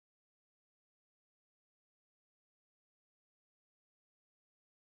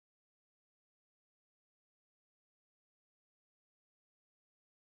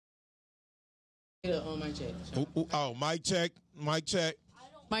On my check. Oh, mic check. Mic check.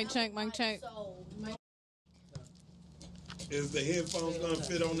 Is the headphones gonna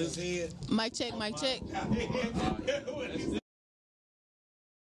fit on his head? Mic check.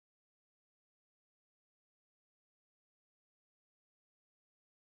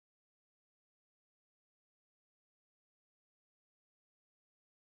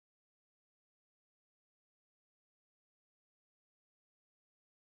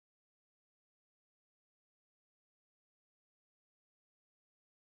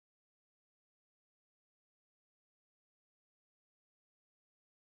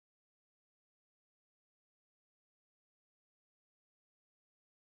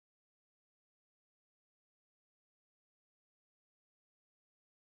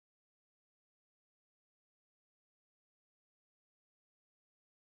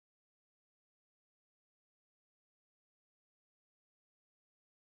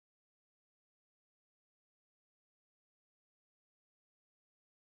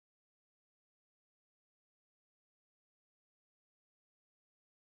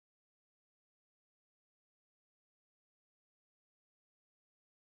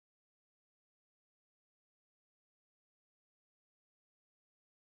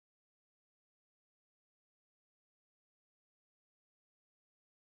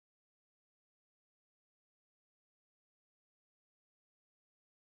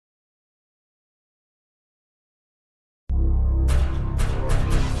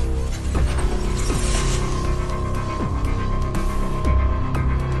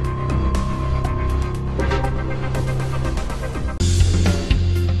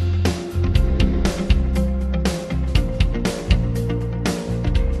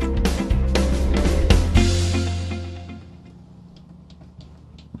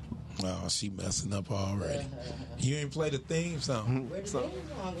 Oh, she messing up already. You ain't play the theme song. Where the theme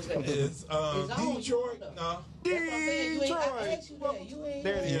song was going? It's Detroit. No. Detroit.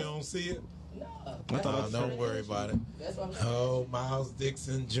 You don't see it? No. Don't worry about it. That's what I'm saying. Oh, Miles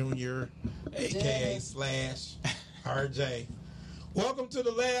Dixon Jr., a.k.a. Slash RJ. Welcome to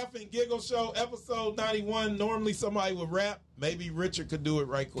the Laugh and Giggle Show, episode 91. Normally somebody would rap. Maybe Richard could do it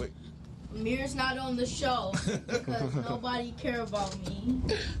right quick. Mir's not on the show because nobody care about me.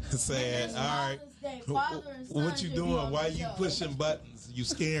 Sad. All right. What you doing? Why you pushing buttons? You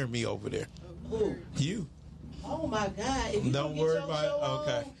scaring me over there. Who? You. Oh my God. If you Don't get worry your about show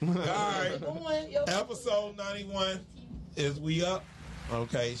it. Okay. on, All right. Episode 91. Is we up?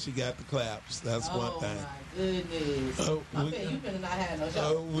 Okay, she got the claps. That's one thing. Oh my goodness. Oh, I bet you better not have no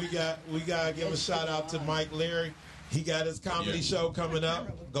show. we gotta give a shout out to Mike Leary. He got his comedy show coming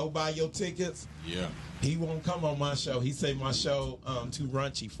up. Go buy your tickets. Yeah. He won't come on my show. He say my show too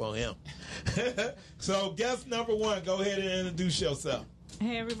raunchy for him. So guest number one, go ahead and introduce yourself.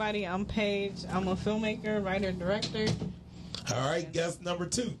 Hey everybody, I'm Paige. I'm a filmmaker, writer, director. All right, guest number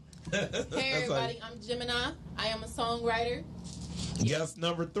two. Hey everybody, I'm Gemini. I am a songwriter. Guest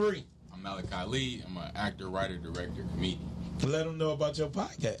number three. I'm Malachi Lee. I'm an actor, writer, director, comedian. Let them know about your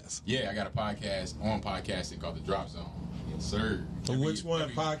podcast. Yeah, I got a podcast on podcasting called The Drop Zone. Yes, sir. Which one?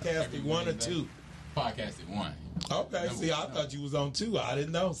 Podcasting one or two? Podcasted one. Okay, see, I thought you was on two. I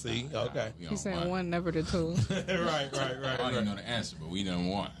didn't know. See, okay. He said one, never the two. right. I don't even know the answer, but we done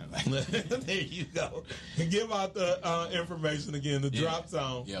one. There you go. Give out the information again. The Drop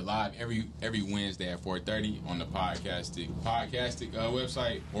Zone. Yeah, live every Wednesday at 4:30 on the podcasting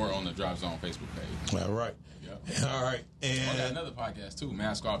website or on the Drop Zone Facebook page. All right. Yep. All right. And I got another podcast too.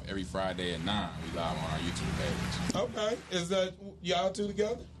 Mask Off every Friday at 9. We live on our YouTube page. Okay. Is that y'all two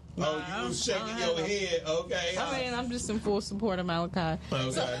together? Oh, you was shaking your head. Okay. I mean, I'm just in full support of Malachi.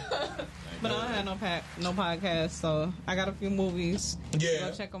 Okay. But I don't have no podcast, so I got a few movies. Yeah.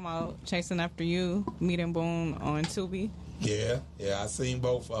 Go check them out. Chasing After You, Meat and Boone on Tubi. Yeah, I seen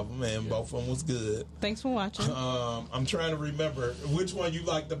both of them, and both of them was good. Thanks for watching. I'm trying to remember which one you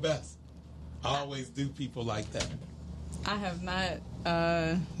like the best. I always do people like that. I have not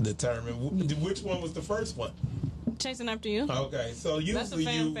Determine which one was the first one. Chasing After You. Okay, so usually That's a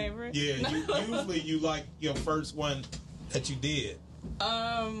fan favorite. Yeah, usually you like your first one that you did.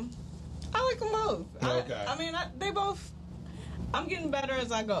 I like them both. Okay. I mean, they both. I'm getting better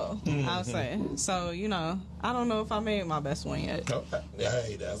as I go. I'll say. So I don't know if I made my best one yet. Okay,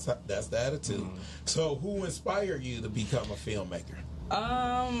 hey, that's the attitude. So, who inspired you to become a filmmaker?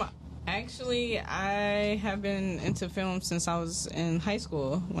 Actually, I have been into film since I was in high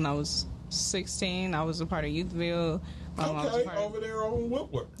school. When I was 16, I was a part of Youthville. Over there on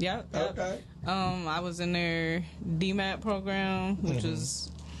Whitworth. Yep. Okay. I was in their DMAT program, which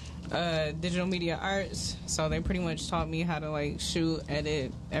was digital media arts. So they pretty much taught me how to shoot,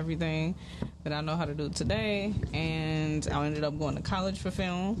 edit, everything. that I know how to do today, and I ended up going to college for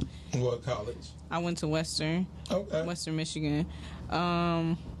film. What college? I went to Western Michigan.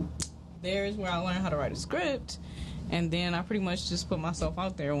 There's where I learned how to write a script, and then I pretty much just put myself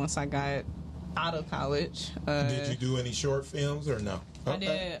out there once I got out of college. Did you do any short films or no? I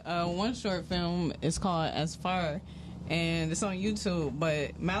did one short film. It's called As Far, and it's on YouTube.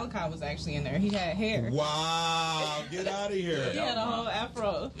 But Malachi was actually in there. He had hair. Wow! Get out of here. He had a whole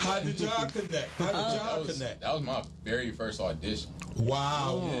afro. How did y'all connect? That was my very first audition.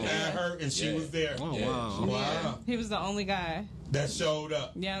 Wow! I heard, and she was there. Oh, Yeah. wow. Wow! He was the only guy. That showed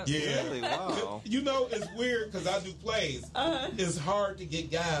up. Yeah. Yeah. Really? Wow. You know, it's weird because I do plays. It's hard to get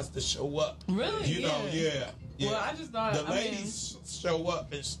guys to show up. Really? You know, yeah. Well, I just thought the ladies show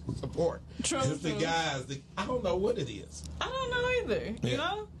up and support. True. It's the guys. I don't know what it is. I don't know either. Yeah. You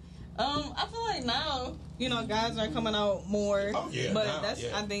know, I feel like now, you know, guys are coming out more. Oh, yeah, but now, that's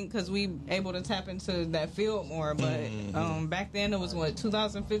yeah. I think because we able to tap into that field more. But back then it was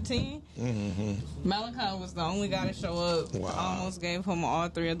 2015. Malachi was the only guy to show up. Wow. I almost gave him all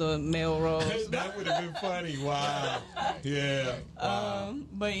 3 of the male roles. That would have been funny. Wow. Yeah. Wow.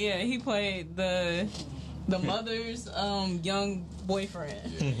 But yeah, he played the mother's young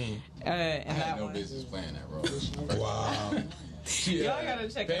boyfriend. I And had that no one. business playing that role. Wow. Y'all gotta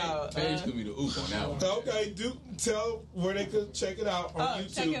check it out. Paige threw me the oop on that one. Okay, tell where they could check it out on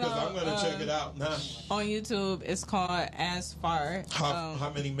check YouTube it because I'm out, going to check it out now. On YouTube, it's called As Far.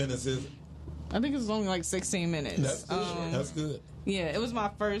 How many minutes is it? I think it's only like 16 minutes. That's good. That's good. Yeah, it was my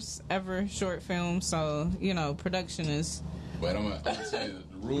first ever short film, so you know, production is. But I'm gonna say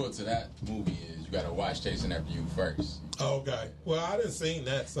the rule to that movie is you gotta watch Chasing After You first. Okay. Well, I didn't seen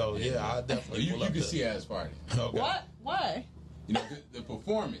that, so yeah, I definitely. You can see As Far. Okay. What? Why? You know the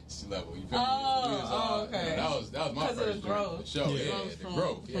performance level. You feel me? Okay. You know, that was my 'Cause of first the growth. show. Yeah. Yeah, Growth the from-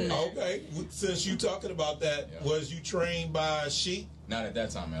 growth. from Yeah. that. Okay. Since you talking about that, Yeah. was you trained by Sheik? Not at that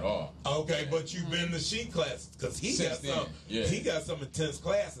time at all. Okay, but you've been to Sheik classes because he Since got then, some. yeah. He got some intense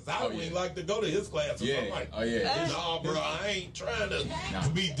classes. I wouldn't even like to go to his classes. Yeah. I'm like, Oh yeah. no, bro, I ain't trying to Nah.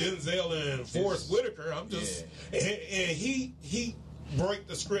 be Denzel and Forrest Whitaker. I'm just, and he break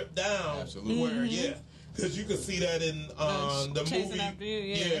the script down. Absolutely. Where because you can see that in the Chasing movie, After You,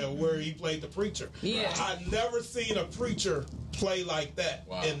 yeah. where he played the preacher. Yeah. I've never seen a preacher play like that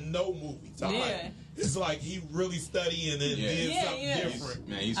Wow. in no movies. I'm Yeah. like, it's like he really studied and did Yeah, something yeah.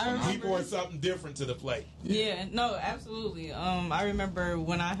 different. He's I remember- He brought something different to the play. Yeah, no, absolutely. I remember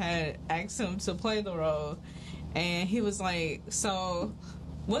when I had asked him to play the role, and he was like, "So,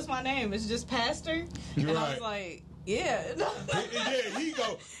 what's my name? It's just Pastor." And I was Right. like, "Yeah." Yeah, he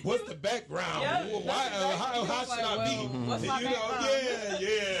go, what's the background? Yeah, Why, that's exactly. how He was should like, I be? well, what's my you background? know,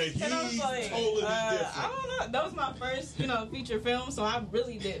 yeah. And I was He's like, totally I different. don't know. That was my first, feature film, so I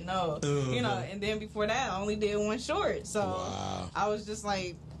really didn't know. And then before that, I only did one short, so Wow. I was just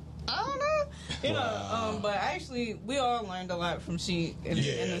like, I don't know, Wow. But actually, we all learned a lot from Sheik in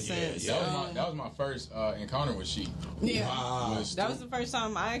a sense. yeah. That was my first encounter with Sheik. Yeah. Wow. That was the first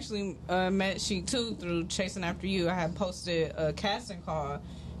time I actually met Sheik too through Chasing After You. I had posted a casting call,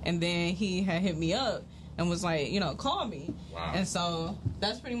 and then he had hit me up and was like, call me. Wow. And so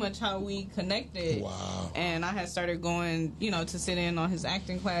that's pretty much how we connected. Wow. And I had started going, to sit in on his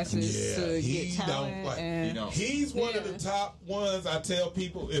acting classes to he get talent. don't play. And He don't. He's one of Yeah. the top ones. I tell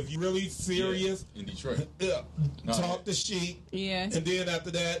people, if you're really serious, in Detroit. No, talk to Sheik. yeah. And then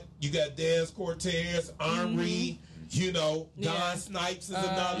after that, you got Dez Cortez, Henri, Don Yeah. Snipes is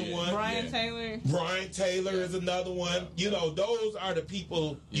another one. Brian Yeah. Taylor. Brian Taylor is another one. Those are the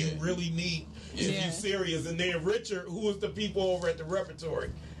people you Yeah. really need if Yeah. you're serious. And then Richard, who is the people over at the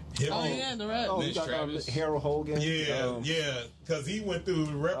repertory? Him. Oh, yeah, the rep. Oh, Liz you got Travis. Harold Hogan. Yeah, because he went through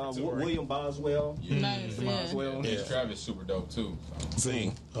the repertory. William Boswell. Nice, yeah. Boswell. Yeah. Liz Travis super dope too. So.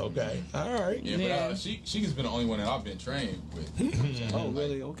 See, okay, all right. Yeah, Yeah. but she has been the only one that I've been trained with. Oh,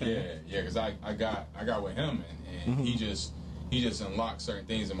 really? Okay. Yeah, because I got with him and he just unlocked certain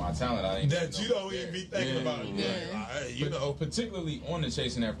things in my talent I didn't That know you was don't even there. be thinking about. Yeah. particularly on the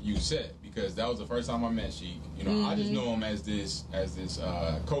Chasing After You set, because that was the first time I met Sheik. I just know him as this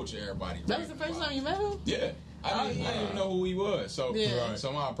coach of everybody. That was the first time you met him? Yeah. I didn't even know who he was. So Yeah.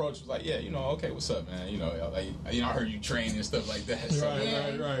 so my approach was like, okay, what's up, man? I heard you train and stuff like that. So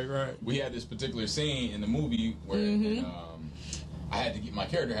Right. we had this particular scene in the movie where my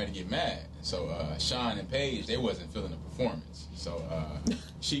character had to get mad. So Sean and Paige, they wasn't feeling the performance. So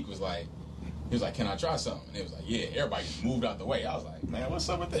Sheik was like, can I try something? And they was like, yeah. Everybody just moved out the way. I was like, man, what's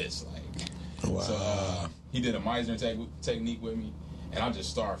up with this? Wow. So he did a Meisner technique with me. And I just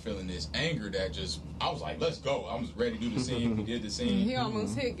started feeling this anger that I was like, let's go. I was ready to do the scene. We did the scene. He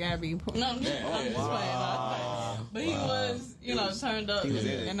almost hit Gabby. No, I'm just playing. But he was, turned up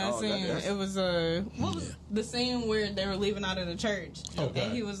in that scene. It was what was the scene where they were leaving out of the church? Okay.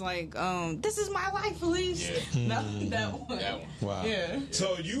 And he was like, "This is my life, Felice." Yeah. That one. Wow. Yeah.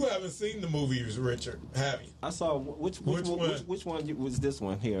 So you haven't seen the movies, Richard, have you? I saw which one was this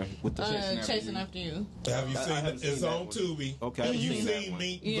one here with the Chasing After You. Have you seen it? It's on one. Tubi. Okay. You seen that seen one.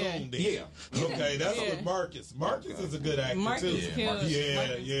 Meet Yeah. Boom then? Yeah. Okay, that's with Marcus. Marcus is a good actor Marcus too. killed. Marcus is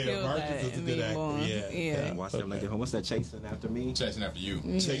a that good in actor. Meatball. Yeah. Watch that like that. What's that? Chasing After Me. Chasing After You.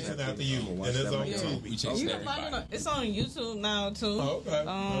 Chasing After You, and it's on Tubi. We chasing You can find everybody. it's on YouTube now too. Okay.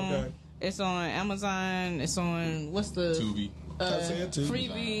 Okay. It's on Amazon. It's on what's the Tubi. I said Tubi.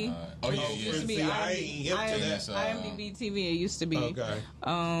 Freebie. Oh yeah, It used to be See, I ain't hip to that. IMDb TV. It used to be. Okay.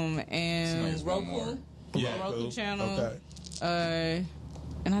 And It's one more. Roku. Yeah. Roku cool. channel. Okay.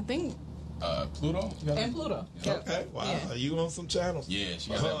 And I think Pluto. and Pluto. Yep. Okay. Wow. Yeah. You on some channels? Yeah,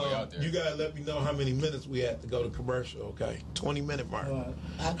 she got that way out there. You gotta let me know how many minutes we have to go to commercial. Okay. 20-minute mark.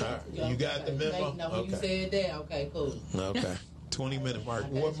 You got the memo? When you Okay. said that, okay, cool. Okay. 20-minute mark.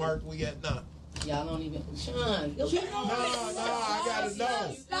 What mark we at now? Y'all don't even. Sean, No, I gotta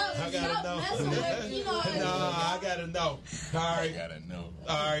know. I gotta know. No, I gotta know. All I right. gotta know.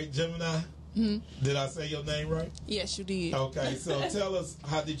 All right, Gemini. Did I say your name right? Yes, you did. Okay, so tell us,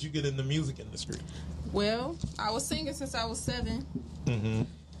 how did you get in the music industry? Well, I was singing since I was 7. Mm-hmm.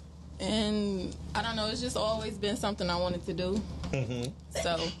 And I don't know, it's just always been something I wanted to do. Mm-hmm.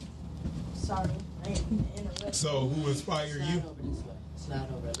 So, Sorry, I ain't interrupted. So who inspired you? Slide over this way. Slide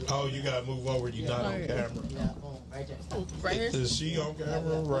over this way. Oh, you gotta move over. You're not on camera. Yeah, boom, right there. Stop. right here. Is she on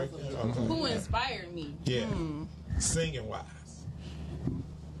camera right there? Okay. Who inspired me? Yeah. Singing wise.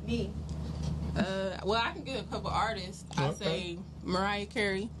 Me. Well, I can get a couple artists. I Okay. say Mariah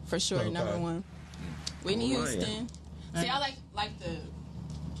Carey for sure, Okay. number 1. Whitney Mariah. Houston. See, I like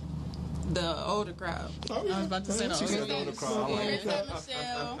the older crowd. Oh, yeah. I was about to say the She older said the older crowd. I like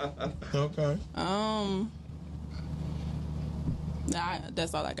Michelle. Okay. Nah,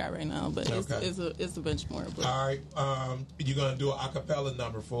 that's all I got right now. But Okay. it's a bunch more. But All right. You gonna do an acapella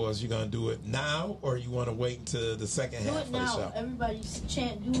number for us? You gonna do it now, or you want to wait until the second Do half it of the now. show? Everybody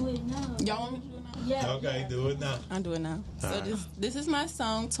chant, do it now. y'all want me to do it now? Yeah. Okay, yeah. do it now. I'll do it now. So Alright. this is my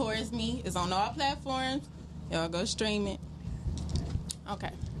song, Towards Me. It's on all platforms. Y'all go stream it.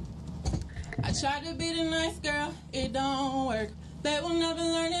 Okay. I tried to be the nice girl, it don't work. They will never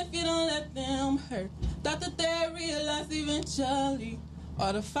learn if you don't let them hurt. Thought that they'd realize eventually.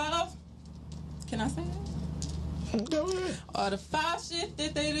 All the foul. Can I say that? Go ahead. All the foul shit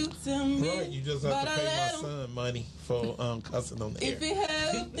that they do to me. Right, you just have but to I pay let my 'em. son money for cussing on the air. If it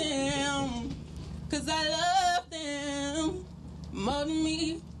helped them, cause I love them more than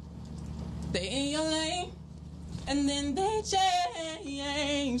me. They in your lane, and then they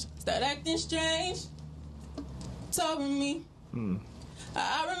change, start acting strange toward me.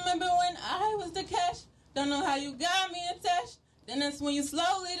 I remember when I was the cash, don't know how you got me attached. Then that's when you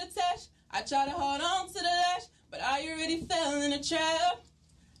slowly detach. I try to hold on to the lash, but I already fell in the trap.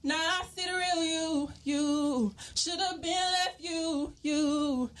 Now I see the real you should have been left you.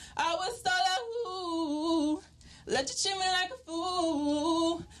 I was all out, ooh, let you treat me like a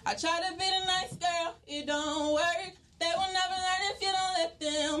fool. I try to be the nice girl, it don't work. They will never learn if you don't let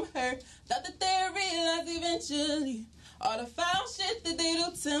them hurt. Thought that they'd realize eventually all the foul shit that they do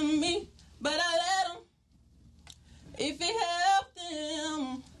to me, but I let them. If it helped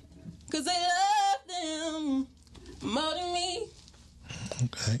them, cause they love them more than me.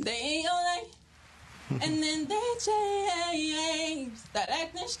 Okay. They ain't your lane, and then they change, start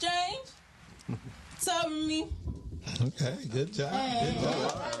acting strange toward me. Okay. Good job. Good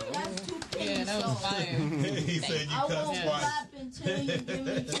job. That's 2 pennies. Yeah, that was fire. He said you I cussed won't twice. clap until you give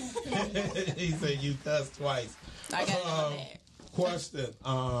me 2 pennies. He said you cussed twice. I got it in my bag. Question.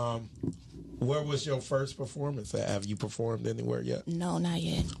 Where was your first performance at? Have you performed anywhere yet? No, not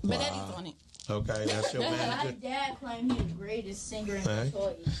yet. But Wow. Eddie's on it. Okay, that's your My manager. dad claimed he's the greatest singer in Hey.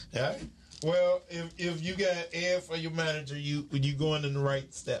 Detroit. Yeah. Well, if you got Ed for your manager, you going in the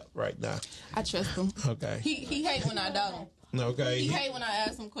right step right now. I trust him. Okay. He hate when I don't. Okay. He hate when I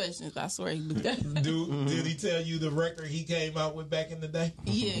ask him questions. I swear he do. Did he tell you the record he came out with back in the day?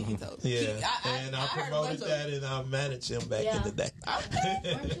 Yeah, he told. Yeah. I I heard promoted a bunch that and I managed him back in the day.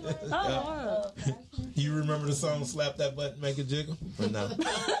 Weren't you in You remember the song "Slap That Button, Make It Jiggle"? Or no?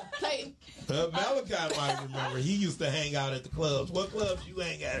 Play. Malachi might remember. He used to hang out at the clubs. What clubs you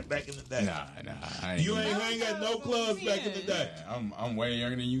hang at back in the day? Nah. I You ain't hang at no clubs back in the day. I'm way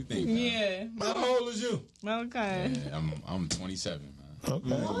younger than you think. man. Yeah, How old is you? Malachi. Yeah, I'm 27, man. Okay.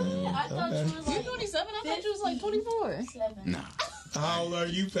 What? I thought you was You're like 27? I thought you was like 24. 7. Nah. How old are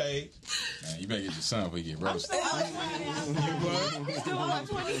you, Paige? Man, you better get your son before you get roasted. You what? Still in my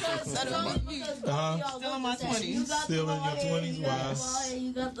 20s. Still in my 20s. Still in your 20s? Wow.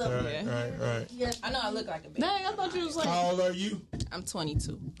 You got the Right. I know I look like a baby. Dang, I thought you was like. How old are you? I'm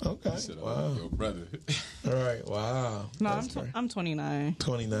 22. Okay. Wow. Your brother. All right. Wow. No, That's great. I'm 29.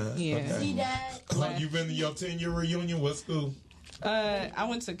 29. Yeah. Okay. See that? You been to your 10-year reunion? What school? I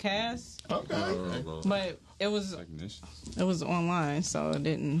went to Cass, Okay. but it was online, so it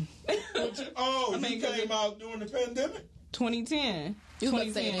didn't. Oh, mean, you came out during the pandemic? 2010. You about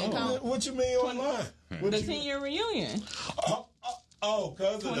to say it didn't count? What you mean online? The 10-year reunion.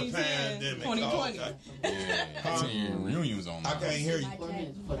 Because of the 2010, pandemic. 2020. Oh, okay. Yeah. 10-year reunion was online. I can't hear you.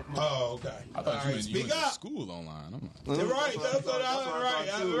 Oh, okay. I thought All you right, went speak to up. school online. I'm like, You're right. That's what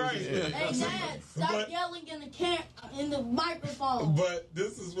I'm right. Hey, Dad, stop yelling in the microphone. But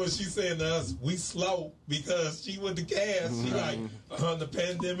this is what she's saying to us. We slow because she went to Cass. She like on the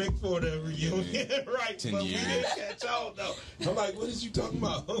pandemic for the reunion, right? 10 but years. we didn't catch on though. I'm like, what is you talking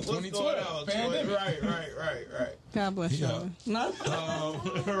about? What's 2012, going on? pandemic. Right. God bless Yeah. you. No.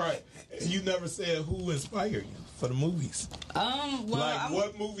 Right. You never said who inspired you for the movies. Well, Like,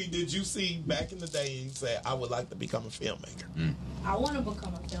 what movie did you see back in the day and you said, I would like to become a filmmaker? I want to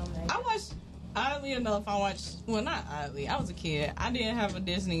become a filmmaker. I watched. Oddly enough, well, not oddly. I was a kid. I didn't have a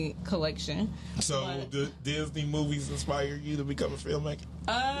Disney collection. So, But- the Disney movies inspire you to become a filmmaker?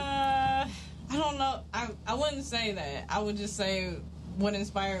 I don't know. I wouldn't say that. I would just say what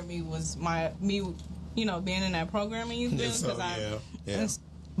inspired me was me, being in that programming youth business. So, yeah.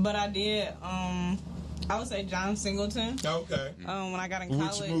 But I did. I would say John Singleton. Okay. When I got in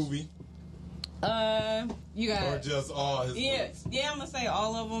college. Which movie? You got. Or just all his Yeah, movies? yeah. I'm gonna say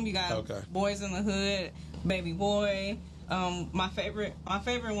all of them. You got Okay. Boys in the Hood, Baby Boy. My favorite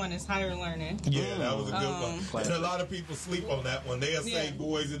one is Higher Learning. Yeah, that was a good one. And a lot of people sleep on that one. They'll say Yeah.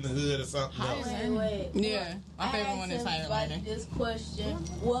 Boys in the Hood or something else. Wait. Yeah, my favorite one is I Higher asked Learning. everybody this question: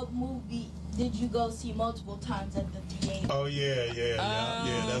 what movie did you go see multiple times at the theater? Oh,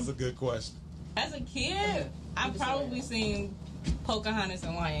 yeah. That's a good question. As a kid, I've probably seen Pocahontas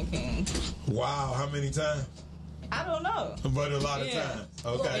and Lion King. Wow, how many times? I don't know. But a lot of Yeah. times.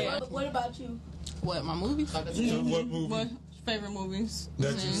 Okay. What about you? What, my movies? What movie What favorite movies?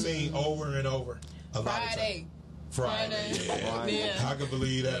 that you've seen over and over? A lot of Friday. times. Friday. Yeah. I can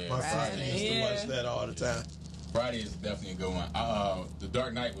believe that. My sister Friday. used to watch that all the time. Friday is definitely a good one. The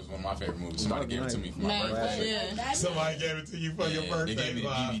Dark Knight was one of my favorite movies. Somebody gave it to me for my birthday. Yeah. Batman? Somebody gave it to you for your They birthday. gave me the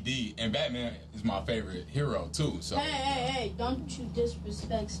Wow. DVD. And Batman is my favorite hero, too. So, Hey, don't you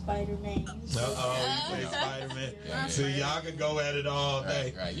disrespect Spider-Man. Uh-oh, you say Spider-Man. Yeah. See, y'all can go at it all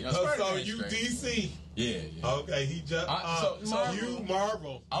day. Right. You know, So Spider-Man's you straight. DC. Yeah. Okay, he just So you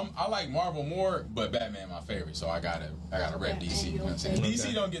Marvel. I like Marvel more, but Batman my favorite, so I gotta rep DC. You know what I'm saying? Okay.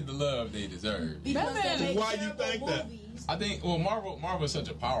 DC don't get the love they deserve. Because they make Why you terrible think that? movies. I think Marvel is such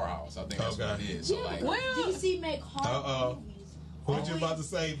a powerhouse. I think that's what it is. So Yeah, like, but DC make horrible movies. What you about to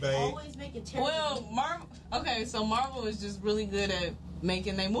say, babe? Always make it terrible. Well, Marvel. Okay, so Marvel is just really good at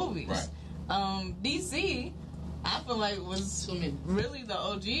making their movies. Right. DC, I feel like was really the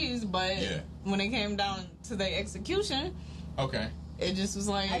OGs, but Yeah. when it came down to their execution, okay. it just was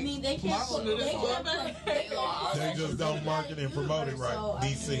like I mean, they can't Marvel put, do this they for can't them. put, They just don't market and promote it right. So, I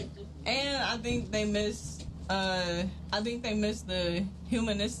DC. mean, And I think they missed. The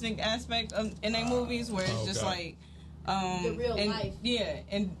humanistic aspect in their movies, where it's just like The real and, life. Yeah,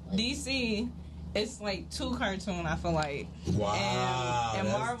 in DC, it's like too cartoon. I feel like. Wow. And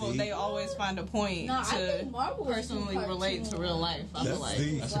that's Marvel, deep. they always find a point No, I to think Marvel was too personally relate to cartoon. real life. I feel That's like.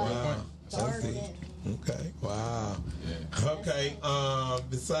 deep. That's a good Wow. point. That's Dark deep. and- Okay. Wow. Yeah. Okay.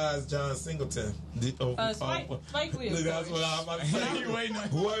 Besides John Singleton, Spike Lee. of that's course. what I'm about to say. You waiting on-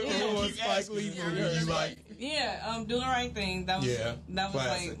 What Yeah. was Spike Lee movie you like? Yeah, Do the Right Thing. That was Yeah, that was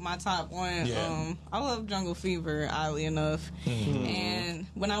classic. like my top one. Yeah. I love Jungle Fever, oddly enough. And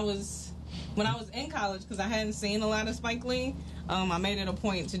when I was in college, because I hadn't seen a lot of Spike Lee, I made it a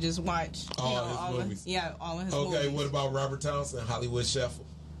point to just watch All his movies. all of his Okay. movies. What about Robert Townsend, Hollywood Shuffle?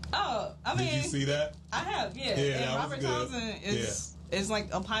 Oh, I mean, Did you see that? I have, yeah. Yeah, And that was Robert good. Townsend is like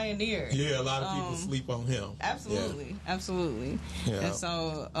a pioneer. Yeah, a lot of people sleep on him. Absolutely, absolutely. Yeah. And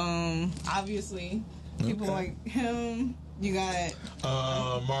so, obviously, people Okay. like him. You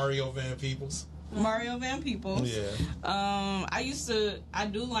got Mario Van Peebles. Mario Van Peebles. Yeah. I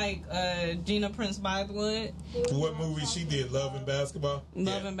do like Gina Prince Bythewood. What movie she did? Love and Basketball.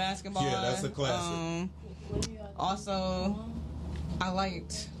 Love and Basketball. Yeah, that's a classic. Also, I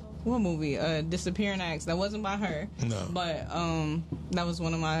liked what movie? Disappearing Acts. That wasn't by her. No. But that was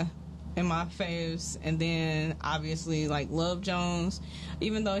one of my faves. And then obviously like Love Jones.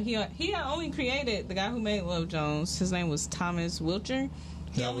 Even though he had only created, the guy who made Love Jones, his name was Thomas Wiltshire.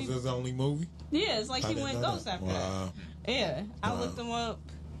 That was his only movie? Yeah, it's like he went ghost after that. Yeah, I looked him up.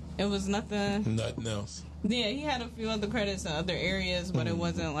 It was nothing else. Yeah, he had a few other credits in other areas, but it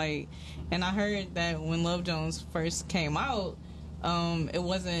wasn't like. And I heard that when Love Jones first came out, it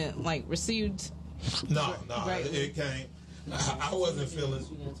wasn't like received. No, it came. I wasn't feeling.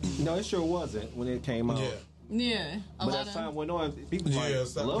 No, it sure wasn't when it came out. Yeah, but as time went on, people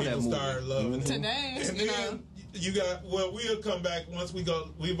started loving it. Today, and then you got. Well, we'll come back once we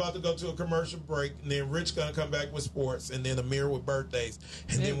go. We're about to go to a commercial break, and then Rich gonna come back with sports, and then Amir with birthdays,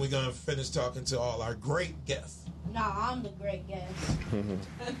 and then we're gonna finish talking to all our great guests. Nah, I'm the great guest.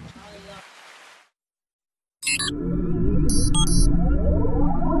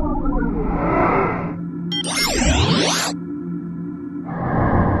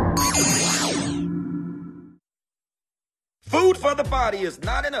 Food for the body is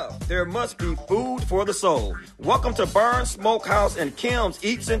not enough. There must be food for the soul. Welcome to Burns Smokehouse and Kim's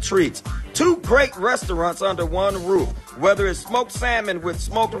Eats and Treats. 2 great restaurants under one roof. Whether it's smoked salmon with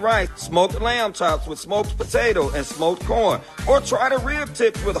smoked rice, smoked lamb chops with smoked potato and smoked corn, or try the rib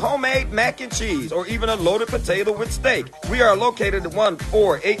tips with homemade mac and cheese, or even a loaded potato with steak. We are located at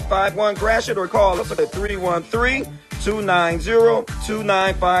 14851 Gratiot, or call us at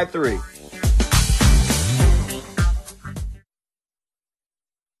 313-290-2953.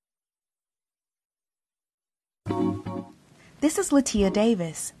 This is Latia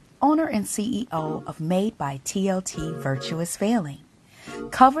Davis, owner and CEO of Made by TLT Virtuous Veiling.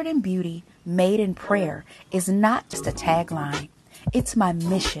 Covered in beauty, made in prayer is not just a tagline. It's my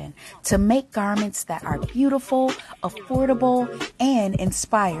mission to make garments that are beautiful, affordable, and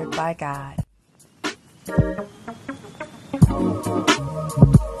inspired by God.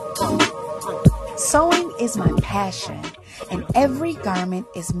 Sewing is my passion, and every garment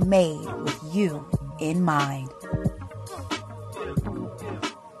is made with you in mind.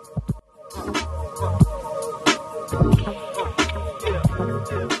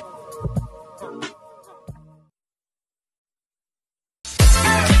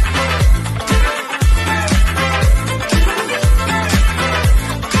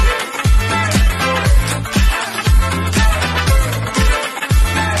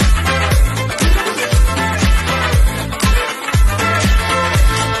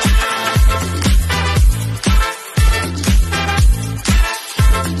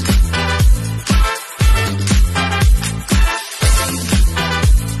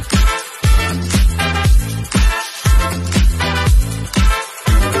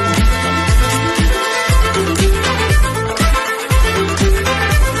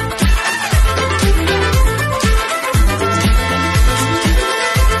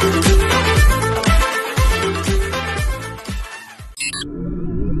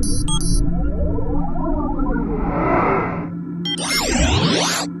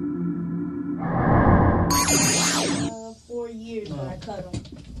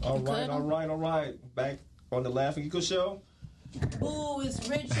 Back on the Laughing Giggle Show. Ooh, it's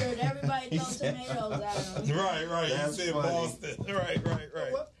Richard. Everybody throws tomatoes at him. Right. That's you said funny. Boston. Right.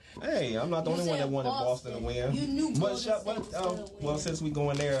 Hey, I'm not the only one that wanted Boston to win. You knew well, since we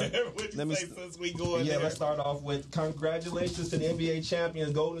going there, since we going there, let's start off with congratulations to the NBA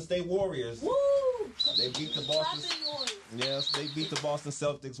champions, Golden State Warriors. Woo! They beat the Boston. Yes, they beat the Boston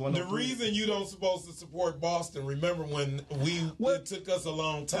Celtics. The reason you don't supposed to support Boston, remember when it took us a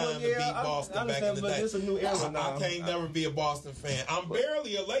long time to beat Boston back in the day. It's a new era now. I can't never be a Boston fan. I'm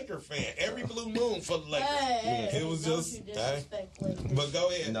barely a Laker fan. Every blue moon for the Lakers. It was just. But go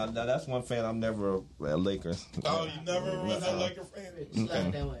ahead. No, that's one fan. I'm never a Lakers. Oh, you never was a Laker fan?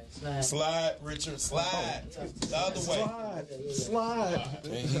 Slide that way. Slide, Richard. Slide. The other way. Slide.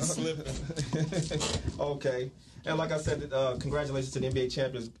 And he's slipping. Okay. And like I said, congratulations to the NBA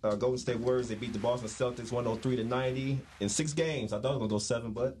champions, Golden State Warriors. They beat the Boston Celtics 103-90 in 6 games. I thought it was going to go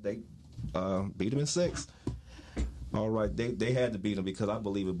 7, but they beat them in 6. All right, they had to beat them because I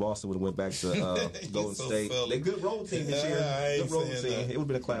believe if Boston would have went back to Golden State, they're a good road team this year. Good road team. It would have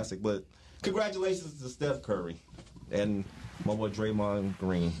been a classic. But congratulations to Steph Curry and my boy Draymond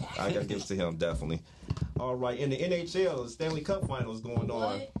Green. I got to give it to him, definitely. All right, in the NHL, the Stanley Cup Finals going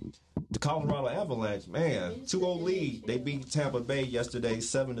on. The Colorado Avalanche, man, 2-0 lead. They beat Tampa Bay yesterday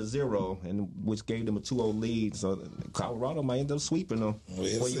 7-0, and which gave them a 2-0 lead. So Colorado might end up sweeping them.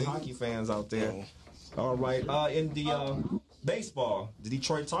 For you hockey fans out there. All right, in the baseball, the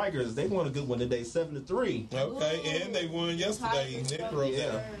Detroit Tigers, they won a good one today, 7-3. Okay, and they won yesterday. Negro.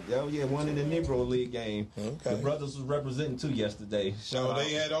 Yeah, won in the Negro League game. Okay. The brothers was representing too yesterday. So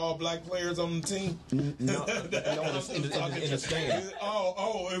they had all black players on the team? No, in the stand.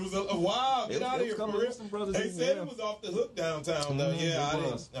 Oh, it was a wow. Get out of here, for real. Brothers They said it was off the hook downtown, though. Yeah, I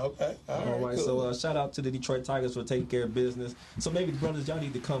didn't. Okay. All right. Cool. So shout out to the Detroit Tigers for taking care of business. So maybe the brothers, y'all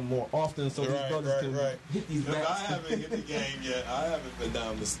need to come more often so these brothers can hit these bats. I haven't hit the game yet. I haven't been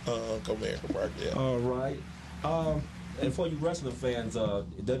down to Comerica Park yet. All right. And for you wrestling fans,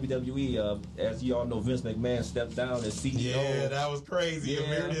 WWE, as you all know, Vince McMahon stepped down as CEO. Yeah, that was crazy. Yeah.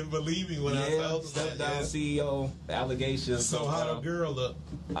 Amir didn't believe me when I told him stepped that. down CEO, allegations. So how the girl look?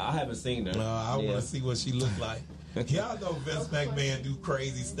 I haven't seen her. I want to see what she looked like. Y'all know Vince McMahon do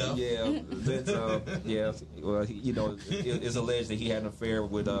crazy stuff. Yeah, Vince, well, it's alleged that he had an affair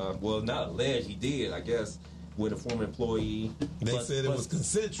with, well, not alleged, he did, I guess, with a former employee. They said it was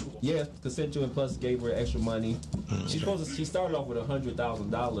consensual. Yeah, consensual, and plus gave her extra money. She started off with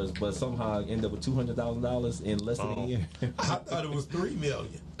 $100,000, but somehow ended up with $200,000 in less than a year. I thought it was $3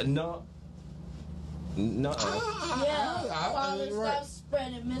 million. No. Father, stop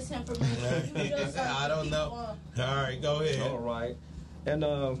spreading misinformation. I don't know. All right, go ahead. All right. And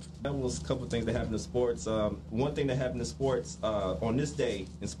that was a couple of things that happened in sports. One thing that happened in sports on this day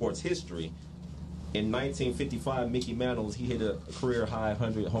in sports history, in 1955, Mickey Mantle, he hit a career high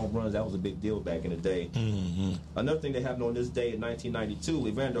 100 home runs. That was a big deal back in the day. Mm-hmm. Another thing that happened on this day in 1992,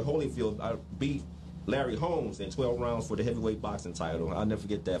 Evander Holyfield beat Larry Holmes in 12 rounds for the heavyweight boxing title. I'll never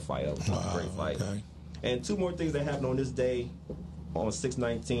forget that fight. It was a great fight. Okay. And two more things that happened on this day, on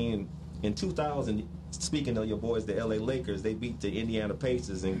 6/19, in 2000, speaking of your boys, the LA Lakers, they beat the Indiana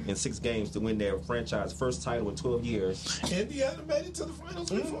Pacers in 6 games to win their franchise first title in 12 years. Indiana made it to the finals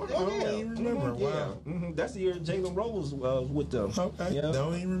before? Oh, yeah. You remember? Yeah. Wow. Mm-hmm. That's the year Jalen Rose was with them. Okay. Yeah.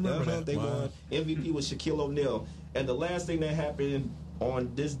 Don't even remember that. They won. MVP was Shaquille O'Neal. And the last thing that happened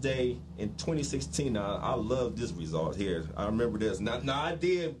on this day in 2016, I love this result here. I remember this. Now I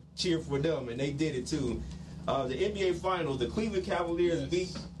did cheer for them, and they did it too. The NBA Finals, the Cleveland Cavaliers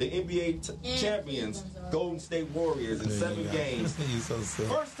beat the NBA champions, Golden State Warriors, in 7 games.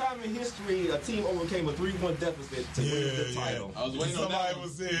 First time in history, a team overcame a 3-1 deficit to win the title. I was waiting on Somebody that.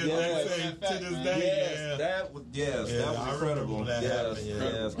 was saying, they say, to this day. That was incredible.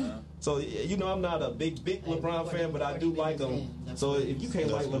 Yes. So, I'm not a big LeBron fan, but I do like him. So, if you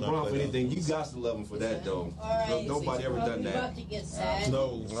can't like LeBron for anything, you got to love him for that, though. Right, nobody ever done that. About to get sad.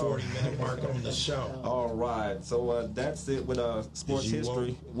 No 40-minute mark on the show. All right. So, that's it with sports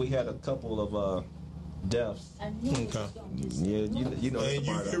history. We had a couple of deaths. Okay. Yeah, you know. And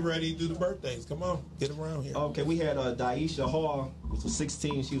you get ready to do the birthdays. Come on, get around here. Okay, we had Daisha Hall, which was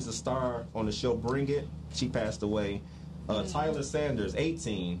 16. She was a star on the show Bring It. She passed away. Tyler Sanders,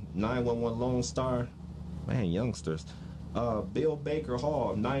 18, 911 Lone Star. Man, youngsters. Bill Baker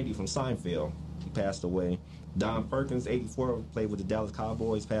Hall, 90, from Seinfeld. He passed away. Don Perkins, 84, played with the Dallas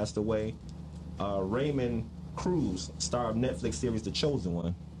Cowboys, passed away. Raymond Cruz, star of Netflix series The Chosen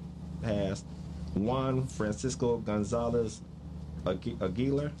One, passed. Juan Francisco Gonzalez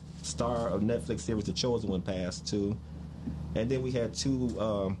Aguilar, star of Netflix series The Chosen One, passed too. And then we had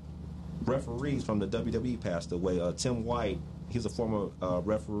 2 referees from the WWE passed away. Tim White, he's a former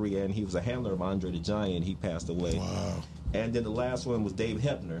referee, and he was a handler of Andre the Giant. He passed away. Wow. And then the last one was Dave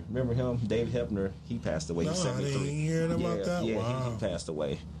Hebner. Remember him? Dave Hebner, he passed away. No, He's 73. I didn't hear about that. Yeah, wow. he passed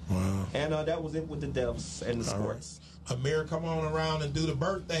away. Wow. And that was it with the deaths and the sports. Amir, come on around and do the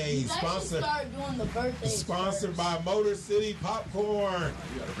birthdays. Start doing the birthdays. Sponsored by Motor City Popcorn.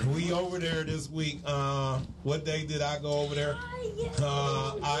 We over there this week. What day did I go over there?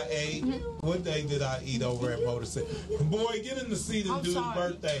 I ate. What day did I eat over at Motor City? Boy, get in the seat and do the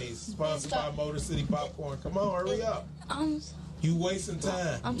birthdays. Sponsored by Motor City Popcorn. Come on, hurry up. You wasting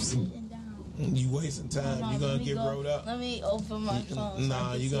time. I'm sitting down. You wasting time. You gonna get rolled up. Let me open my phone.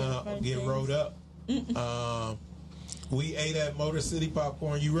 Nah, you gonna get rolled up. We ate at Motor City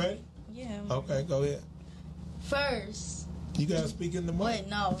Popcorn. You ready? Yeah. Okay, go ahead. First. You gotta speak in the mic. Wait,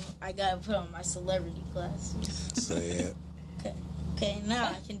 no. I gotta put on my celebrity glasses. Say it. Okay, now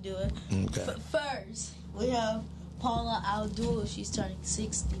I can do it. Okay. But first, we have Paula Abdul. She's turning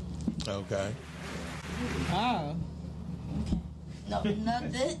 60. Okay. Oh. Okay. No,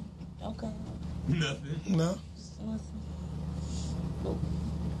 nothing. Okay. Nothing. No. Nothing. Nope.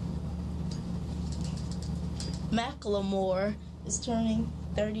 Macklemore is turning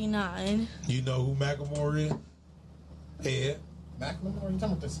 39. You know who Macklemore is? Ed. Macklemore, you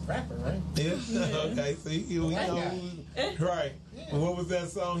talking about this rapper, right? Yeah. Okay. See, we know. Right. Yeah. What was that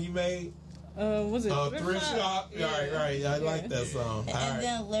song he made? Was it Thrift Shop? Yeah. Right. I like that song. All And right.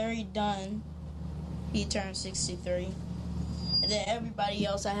 then Larry Dunn, he turned 63. And then everybody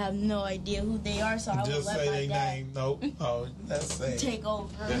else, I have no idea who they are, so I would Just let say my their dad name. Nope. Oh, that's sad. take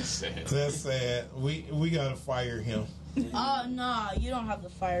over. That's sad. That's sad. We gotta fire him. Oh, no, you don't have to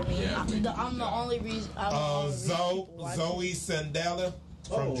fire me. Yeah, I'm the only reason. I'm the only reason people watch Zoe Sandela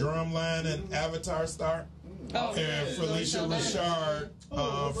from Drumline and Avatar star. Oh, And yeah. Felicia Richard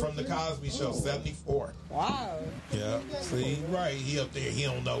from The Cosby Show, 74. Wow. Yeah. See, right. He up there. He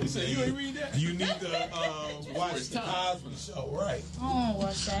don't know. He said, you ain't read that? You need to watch The Cosby Show. Right. I don't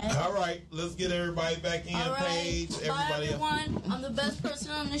watch that. All right. Let's get everybody back in. All right. Paige. Bye, Everybody else. everyone. I'm the best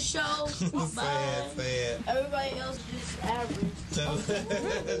person on the show. Bye. Sad. Everybody else just average.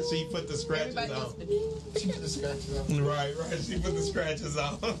 She put the scratches Everybody on. else but She put the scratches on. Right. She put the scratches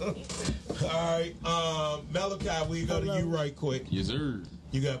on. All right. Malachi, we go to you right quick. Yes, sir.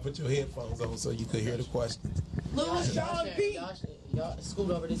 You gotta put your headphones on so you can hear the questions. Little Sean P. Y'all scoot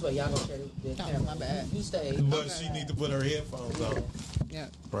over this way. Y'all gonna share the camera. my bad. You stay. But she need to put her headphones on. Yeah.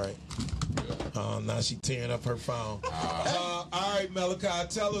 Right. Now she tearing up her phone. All right, Malachi,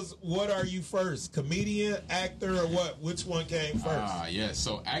 tell us, what are you first? Comedian, actor, or what? Which one came first? Yeah,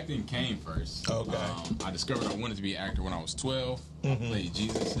 so acting came first. Okay. I discovered I wanted to be an actor when I was 12. I played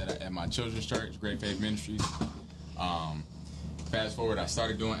Jesus at my children's church, Great Faith Ministries. Fast forward, I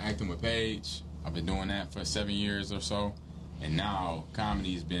started doing acting with Paige. I've been doing that for 7 years or so. And now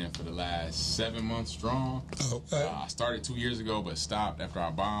comedy has been for the last 7 months strong. Okay. I started 2 years ago, but stopped after I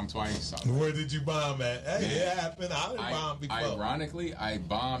bombed twice. Where did you bomb at? Hey, it happened. I done bombed before. Ironically, I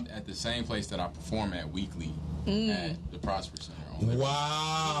bombed at the same place that I perform at weekly at the Prosper Center.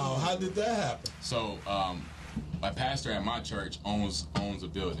 Wow. How did that happen? So, a pastor at my church owns a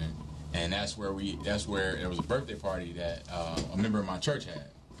building, and that's where there was a birthday party that a member of my church had.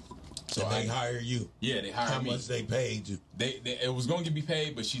 So they hire you. Yeah, they hired me. How much they paid you? It was going to be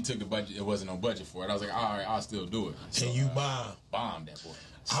paid, but she took the budget. It wasn't no budget for it. I was like, all right, I'll still do it. So, and you bombed. Bombed that boy.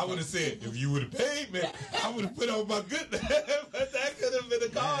 I would have said, if you would have paid me, I would have put on my good name. But that could have been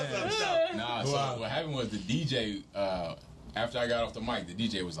the cause of it. Nah, so what happened was the DJ, after I got off the mic, the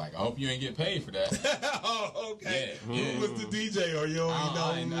DJ was like, I hope you ain't get paid for that. Oh, okay. Yeah. Who was the DJ, or you don't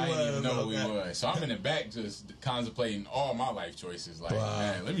I even know didn't even know who Okay. he was. So I'm in the back just contemplating all my life choices. Like, Wow.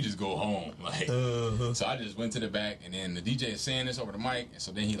 man, let me just go home. Like, so I just went to the back, and then the DJ is saying this over the mic, and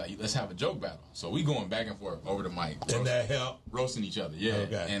so then he like, let's have a joke battle. So we going back and forth over the mic. And that helped. Roasting each other, yeah.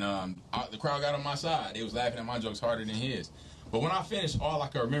 Okay. And the crowd got on my side. They was laughing at my jokes harder than his. But when I finished, all I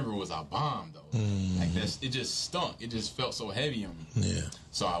could remember was I bombed, though. Like, it just stunk. It just felt so heavy on me. Yeah.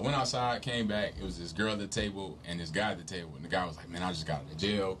 So I went outside, came back. It was this girl at the table and this guy at the table. And the guy was like, man, I just got out of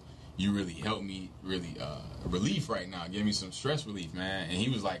jail. You really helped me, really relief right now. Give me some stress relief, man. And he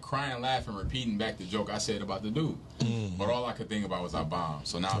was like crying, laughing, repeating back the joke I said about the dude. But all I could think about was I bombed.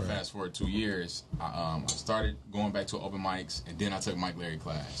 So now fast forward 2 years, I started going back to open mics, and then I took Mike Larry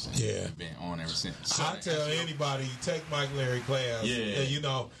class. And I've been on ever since. So I tell anybody, take Mike Larry class. Yeah. You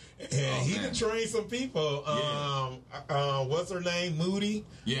know, and he done trained some people. What's her name? Moody?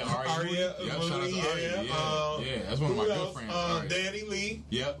 Yeah, Aria Moody. Moody. Shout out to Aria. Yeah, that's one of my Who good else? friends. Aria. Danny Lee.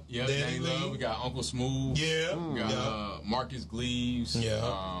 Yep, Danny Danny Lee. Love. We got Uncle Smooth. Yeah. We got Marcus Gleaves.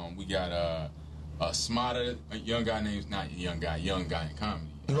 Yeah. We got Smada, a young guy named, not a young guy in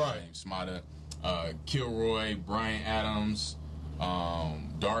comedy. Right. Named Smada. Kilroy, Brian Adams,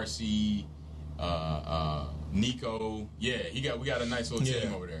 Darcy, Nico. Yeah, we got a nice little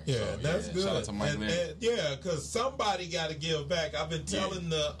team over there. Yeah, So, that's good. Shout out to Mike Larry. Yeah, because somebody got to give back. I've been telling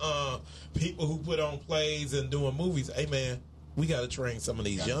the people who put on plays and doing movies, hey, man, we got to train some of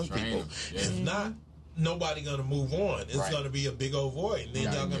these young people. them. Yeah. If not, nobody going to move on. It's going to be a big old void. And then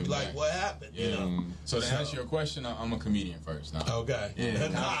y'all going to be like, back. what happened? Yeah. You know? So to answer your question, I'm a comedian first. Now. Okay.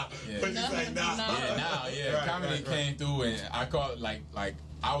 Yeah. But you say nah. Yeah. Comedy came through, and I call it like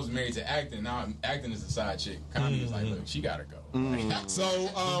I was married to acting. Now acting is the side chick. Comedy is like, look, she gotta go. So,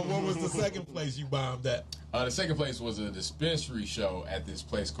 what was the second place you bombed at? The second place was a dispensary show at this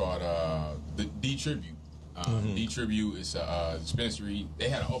place called the D Tribute. D Tribute is a dispensary. They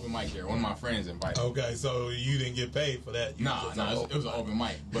had an open mic there. One of my friends invited me. Okay, so you didn't get paid for that? Nah, it was an open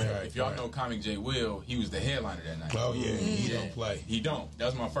mic. But if y'all know comic J. Will, he was the headliner that night. Oh, yeah, he don't play. He don't. That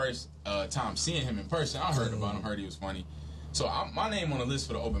was my first time seeing him in person. I heard about him, heard he was funny. So my name on the list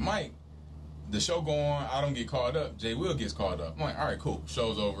for the open mic. The show go on, I don't get called up. J. Will gets called up. I'm like, all right, cool.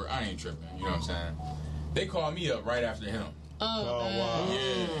 Show's over. I ain't tripping. You know what I'm saying? They called me up right after him. Oh, wow.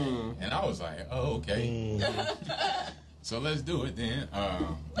 Yeah. And I was like, oh, okay. So let's do it then.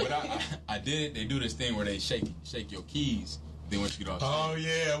 But I did. They do this thing where they shake your keys Then once you get off Oh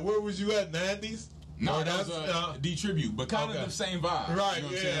yeah, where was you at? 90s? No, Or that was D-Tribute, but kind of the same vibe. Right, You know what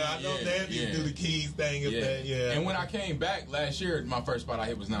I'm yeah. saying? I know Nandy's do the keys thing. Yeah. And when I came back last year, my first spot I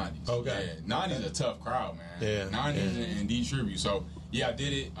hit was 90s. Okay. Yeah, 90s is a tough crowd, man. Yeah. 90s and D-Tribute. So, yeah, I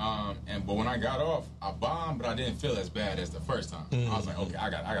did it. But when I got off, I bombed, but I didn't feel as bad as the first time. I was like, okay, I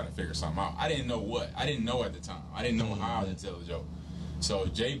got to figure something out. I didn't know what. I didn't know at the time. I didn't know how to tell the joke. So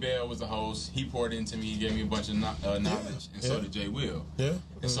Jay Bell was the host. He poured into me. He gave me a bunch of knowledge, and so did Jay Will. Yeah.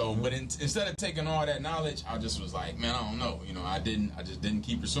 And so, but instead of taking all that knowledge, I just was like, man, I don't know. You know, I just didn't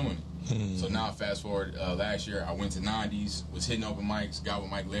keep pursuing it. So now, fast forward, last year I went to 90s, was hitting open mics, got with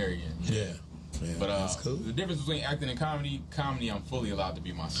Mike Larry, and but that's cool. The difference between acting and comedy, I'm fully allowed to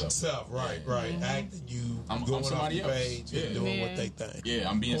be myself. Right. Acting, I'm going somebody off the else. page and doing what they think. Yeah,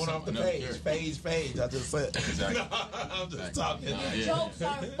 I'm being going off the page. I just said. Exactly. I'm just talking. Jokes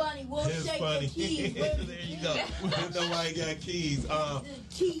are funny. We'll shake funny. the keys. There you go. Nobody got keys.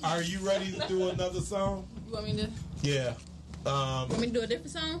 Are you ready to do another song? You want me to? Yeah. Want me to do a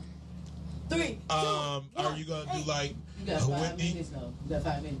different song? 3, 2, Are you gonna do like You got 5 Whitney minutes though. You got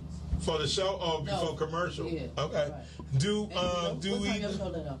 5 minutes. for the show or before commercial? Yeah. Okay. Right. Do What time we your show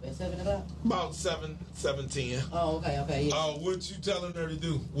let up? At 7 o'clock? about 7:10? Oh, okay, yeah. What you telling her to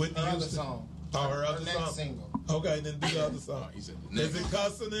do? Whitney Her other Houston? song. Oh, her other next song. single. Okay, then do the other song. He said, Is it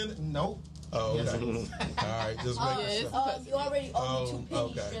cussing in it? Nope. Oh, okay. Yes, it is. All right, just making sure. You already owe me 2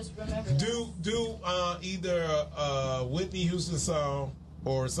 pennies. okay. Just remember that. Do either a Whitney Houston song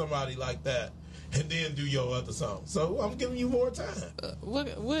or somebody like that, and then do your other song. So I'm giving you more time. What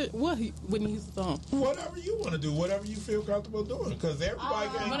Whitney Houston song? Whatever you want to do, whatever you feel comfortable doing, because everybody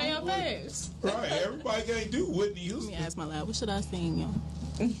can't. What are your faves? Right, everybody can't do Whitney Let Houston. me ask my lab. What should I sing, y'all?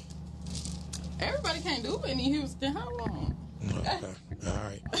 Everybody can't do Whitney Houston. How long? Okay, all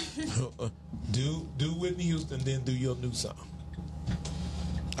right. do Whitney Houston, then do your new song.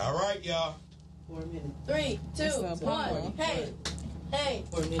 All right, y'all. 4 minutes. 3, 2, 1. Hey.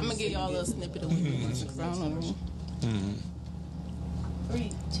 4 minutes. I'm gonna give y'all a little snippet of Whitney Houston. 'Cause I don't know.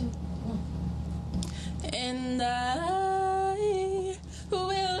 3, 2, 1. And I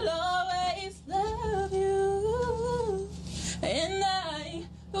will always love you. And I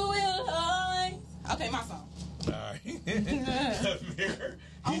will always. Okay, my song. All right. Amir,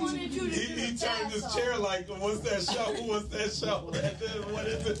 I wanted you to do he the turned his jazz chair like, what's that show? What's that show? What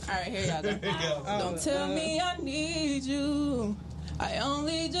is it? All right, here y'all go. Here you go. Don't tell me I need you. I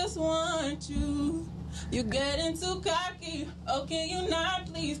only just want you. You getting too cocky. Oh, can you not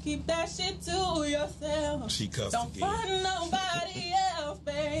please keep that shit to yourself? She cussed Don't again. find nobody else,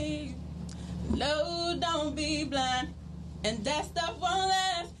 babe. No, don't be blind. And that stuff won't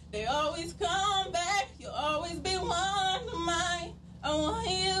last. They always come back. You'll always be one of mine. I want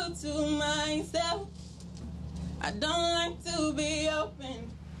you to myself. I don't like to be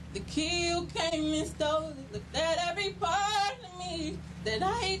open. The key you came and stole it. Looked at every part of me that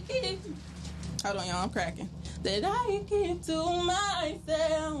I keep. Hold on, y'all, I'm cracking. That I keep to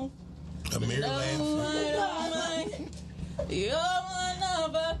myself. Amir laughing. You're one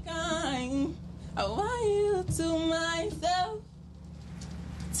of a kind. I want you to myself.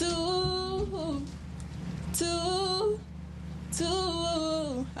 I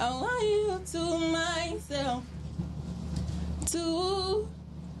want you to myself.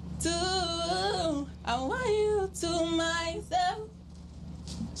 I want you to myself.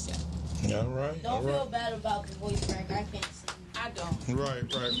 All right. Don't feel bad about the voice crack. I can't sing. I don't. Right.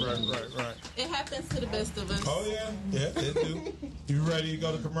 It happens to the best of us. Oh, yeah, it do. You ready to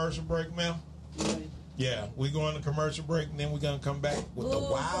go to commercial break, Mel? Yeah, we're going to commercial break, and then we're going to come back with the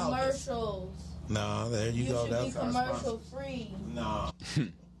wild commercials. Nah, there you go. You should That's be commercial free. Nah.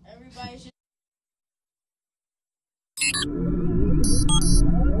 Everybody should.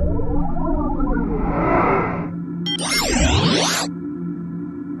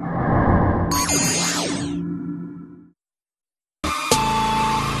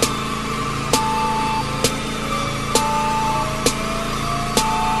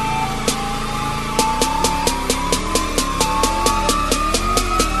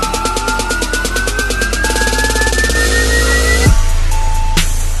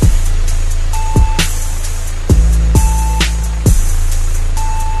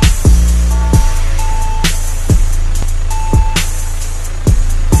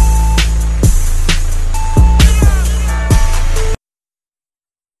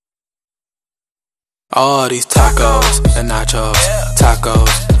 All these tacos and nachos, tacos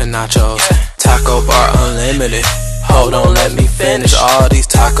and nachos, taco bar unlimited. Hold on, let me finish. All these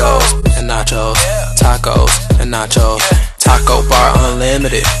tacos and nachos, tacos and nachos, taco bar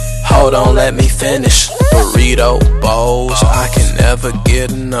unlimited. Hold on, let me finish. Burrito bowls, I can never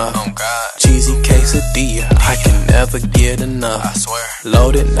get enough. Cheesy quesadilla, I can never get enough.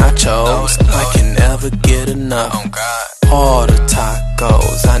 Loaded nachos, I can never get enough. All the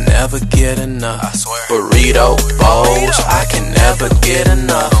tacos, I never get enough. Burrito bowls, I can never get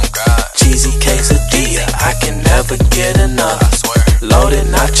enough. Cheesy quesadilla, I can never get enough. Loaded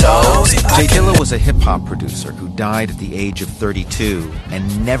nachos. Jay Dilla was a hip-hop producer who died at the age of 32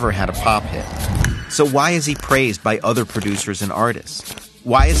 and never had a pop hit. So why is he praised by other producers and artists?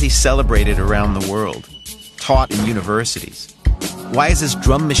 Why is he celebrated around the world, taught in universities? Why is his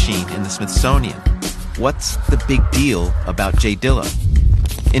drum machine in the Smithsonian? What's the big deal about Jay Dilla?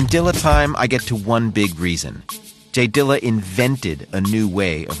 In Dilla Time, I get to one big reason. Jay Dilla invented a new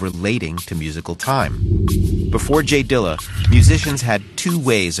way of relating to musical time. Before Jay Dilla, musicians had two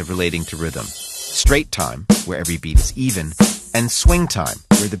ways of relating to rhythm. Straight time, where every beat is even, and swing time,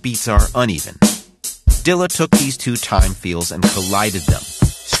 where the beats are uneven. Dilla took these two time fields and collided them,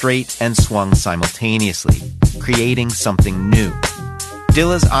 straight and swung simultaneously, creating something new.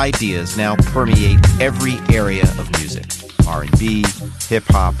 Dilla's ideas now permeate every area of music: R&B,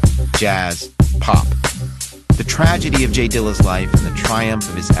 hip-hop, jazz, pop. The tragedy of Jay Dilla's life and the triumph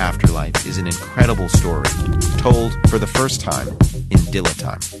of his afterlife is an incredible story, told for the first time in Dilla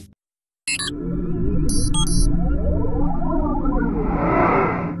Time.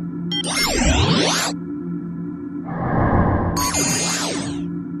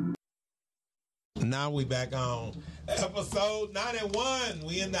 Now we back on episode 91.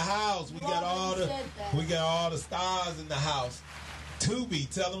 We in the house. We got all the stars in the house. Tubi,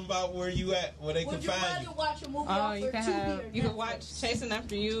 tell them about where you at, where they can find you. Watch a movie you can watch Chasing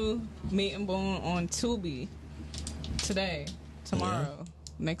After You, Meet and Boone on Tubi today, tomorrow,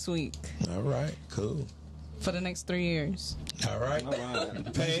 next week. All right, cool. For the next 3 years. All right.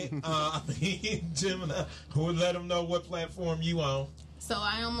 Pay, Gemini, who would let them know what platform you on? So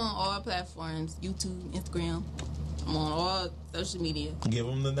I am on all platforms: YouTube, Instagram. I'm on all social media. Give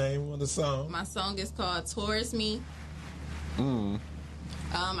them the name of the song. My song is called "Towards Me."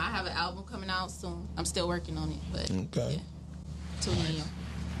 I have an album coming out soon. I'm still working on it, but okay. Yeah. Tune in.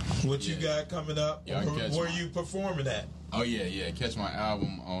 What you got coming up? Where you performing at? Oh yeah. Catch my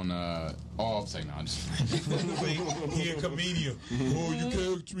album on all technology. He a comedian. Oh, you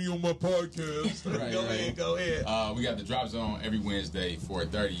catch me on my podcast. Right, go ahead. We got the Drop Zone every Wednesday,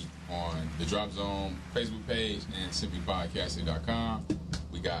 4:30 on the Drop Zone Facebook page and simplypodcasting.com.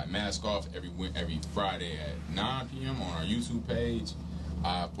 We got Mask Off every Friday at 9 p.m. on our YouTube page.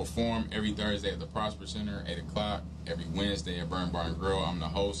 I perform every Thursday at the Prosper Center, 8 o'clock. Every Wednesday at Burn Bar and Grill. I'm the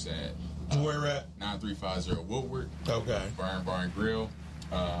host at where at? 9350 Woodward. Okay. Burn Bar and Grill.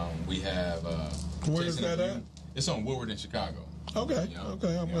 We have where is that at? It's on Woodward in Chicago. Okay.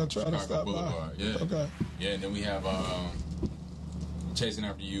 Okay. I'm gonna try to stop Boulevard. by. Yeah. Okay. Yeah, and then we have Chasing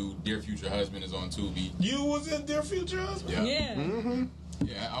After You. Dear Future Husband is on Tubi. You was in Dear Future Husband? Yeah. Mm-hmm.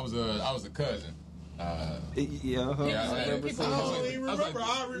 Yeah, I was a cousin. I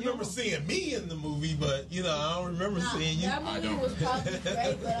remember seeing me in the movie, but I don't remember seeing you. That movie was probably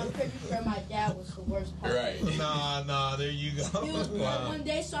great, but I'm pretty sure my dad was the worst part. Right. Nah, there you go. When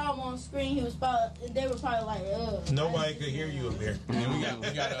they saw him on screen, they were probably like, ugh. Nobody could hear you in there. And then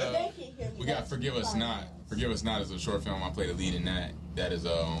we got Forgive Us Not. Forgive Us Not is a short film. I play the lead in that. That is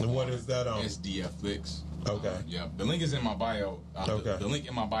what is that on? It's DF Flicks. Okay. Yeah. The link is in my bio. Okay. The link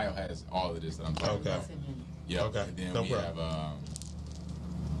in my bio has all of this that I'm talking about. Yeah. Okay. And then we have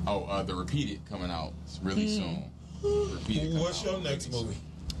The Repeated coming out really soon. What's your next movie?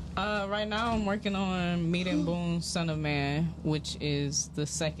 Right now I'm working on Meet and Boone, Son of Man, which is the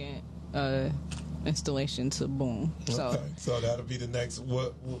second installation to Boone. So that'll be the next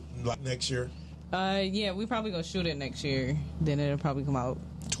next year? Yeah, we probably gonna shoot it next year. Then it'll probably come out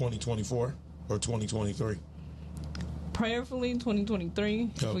 2024 or 2023. Prayerfully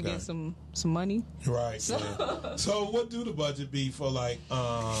 2023 if we get some money. Right. So, so what do the budget be for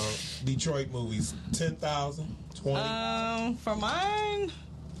Detroit movies? 10,000, 20? For mine,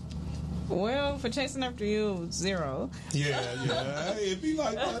 well, for Chasing After You, 0. Yeah. Hey, it'd be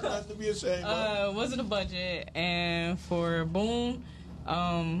like that, not to be ashamed of. Wasn't a budget, and for Boone,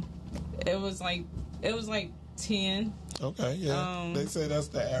 it was like 10. Okay, yeah. They say that's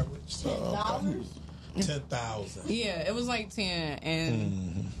the average. So, $10? 10,000. Yeah, it was like 10,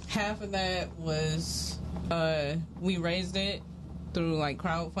 and half of that was we raised it through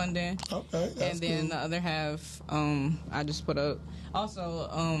crowdfunding. Okay, that's and then cool. the other half I just put up.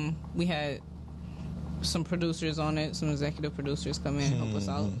 Also, we had some producers on it, some executive producers come in and help us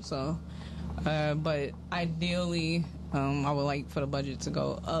out. So, but ideally, I would like for the budget to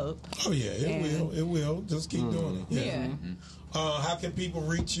go up. Oh yeah, it will. Just keep doing it. Yeah. How can people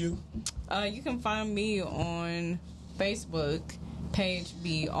reach you? You can find me on Facebook, page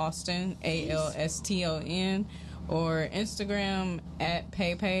B Austin, ALSTON, or Instagram at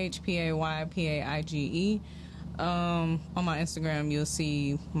paypage, PAYPAIGE. On my Instagram, you'll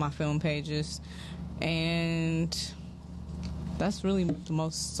see my film pages, and that's really the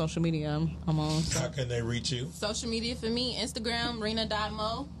most social media I'm on. So. How can they reach you? Social media for me, Instagram,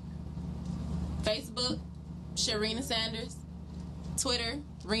 Rena.mo. Facebook, Sharina Sanders. Twitter,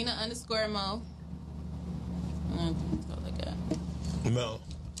 Rena_Mo. No.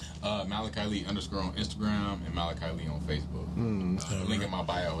 Malachi Lee _ on Instagram and Malachi Lee on Facebook. Link in my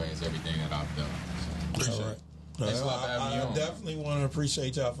bio has everything that I've done. So, appreciate it. Thanks a lot for having me on. I definitely want to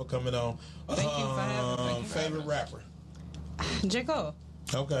appreciate y'all for coming on. Thank you for having me. Favorite rapper? J. Cole.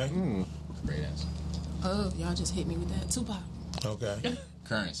 Okay. Great answer. Oh, y'all just hit me with that. Tupac. Okay.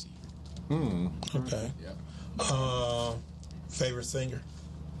 Currency. Okay. Yep. Favorite singer?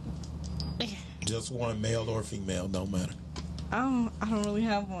 Just one, male or female, don't matter. I don't really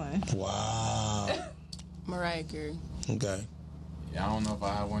have one. Wow. Mariah Carey. Okay. Yeah, I don't know if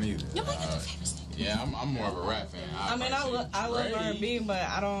I have one either. Yeah, I'm more of a rap fan. I love R&B, but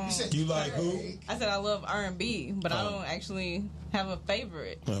I don't. You like who? I said I love R&B, but I don't actually have a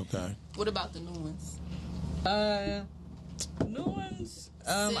favorite. Okay. What about the new ones? New ones.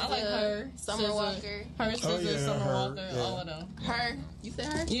 I like her. Summer SZA, Walker. Her, SZA, Summer Walker, yeah. all of them. Her. You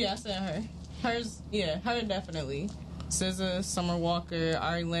said her? Yeah, I said her. Hers, yeah, her definitely. SZA, Summer Walker,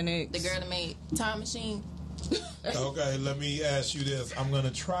 Ari Lennox. The girl that made Time Machine. Okay, let me ask you this. I'm going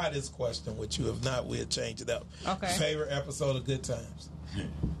to try this question with you. If not, we'll change it up. Okay. Favorite episode of Good Times?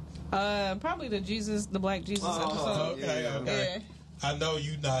 Probably the Black Jesus episode. Okay. Yeah. I know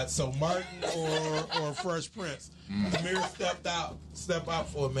you not. So Martin or Fresh Prince. Amir step out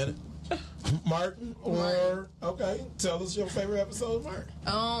for a minute. Martin or okay. Tell us your favorite episode of Martin.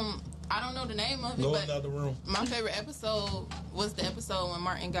 I don't know the name of it. Go but in another room. My favorite episode was the episode when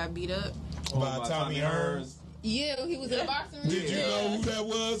Martin got beat up by Tommy Hearns. Yeah, he was in a boxing ring. Did you know who that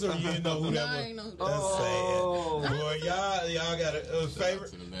was, or you didn't know who that was? I didn't know who that was. That's sad. Boy, y'all got a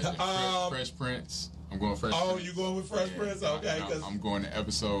favorite. Fresh Prince. I'm going Fresh Oh, Prince. you going with Fresh Prince? Okay. I'm going to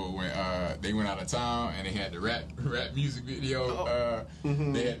episode when they went out of town and they had the rap music video.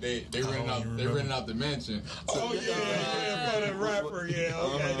 They rented out the mansion. Oh yeah, for the rapper. Yeah,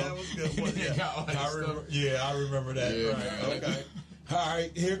 okay, that was a good one. Yeah, I remember that. Yeah, right. Okay. All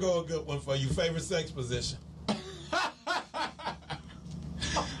right, here go a good one for you. Favorite sex position?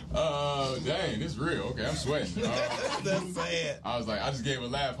 Dang, this is real. Okay, I'm sweating. That's sad. I was like, I just gave a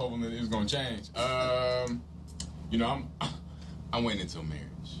laugh, hoping that it was gonna change. I'm waiting until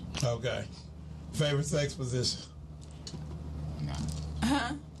marriage. Okay. Favorite sex position?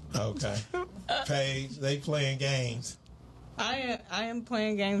 Huh? Okay. Paige, they playing games. I am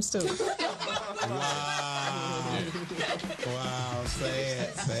playing games too. Wow,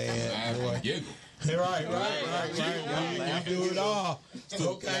 sad, boy. Giggle. Right. You do it all.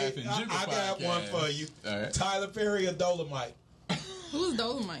 Okay, I got one for you. Right. Tyler Perry or Dolomite? Who's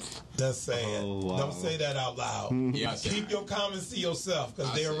Dolomite? That's sad. Don't say that out loud. Yeah, keep your comments to yourself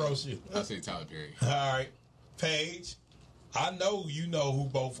because they'll roast you. I'll say Tyler Perry. All right, Paige. I know you know who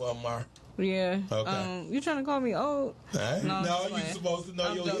both of them are. Yeah. Okay. You trying to call me old? Right. No, you're supposed to know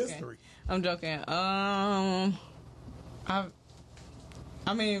I'm your joking. history. I'm joking.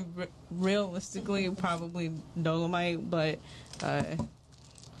 I mean, realistically, probably Dolomite, but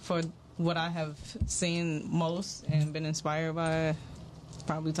for what I have seen most and been inspired by,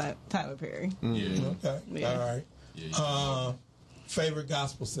 probably Tyler Perry. Yeah. Okay. Yeah. All right. Yeah. Favorite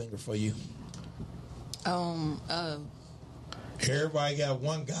gospel singer for you? Everybody got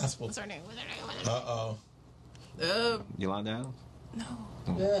one gospel. What's her name? Uh-oh. Yolanda? No.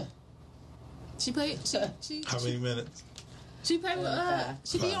 Yeah. She played. She. How many minutes? She played with.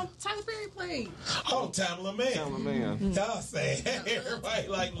 She be on Tyler Perry played. Oh, Tamala Man. Y'all say everybody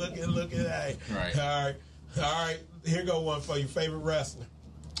like looking at. Right. All right. Here go one for you. Favorite wrestler?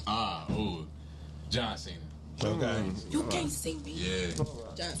 John Cena. Okay. You can't see me. Yeah.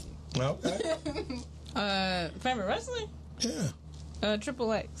 Johnson. Okay. Favorite wrestler? Yeah.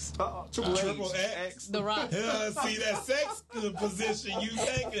 Triple X. Triple X. The Rock. See that sex position you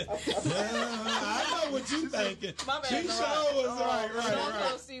thinking. I know what you thinking. My bad, She The sure Rock. was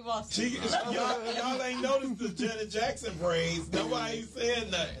right. Steve Austin. Y'all ain't noticed the Janet Jackson braids. Nobody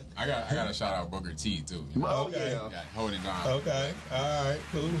said nothing. I got to shout out Booker T too. Okay. Yeah, holding on. Okay. All right.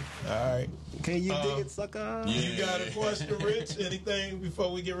 Cool. All right. Can you dig it, sucker? You got a question, Rich? Anything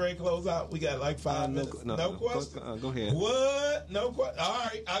before we get ready to close out? We got like 5 minutes. No question? Go ahead. What? No question? All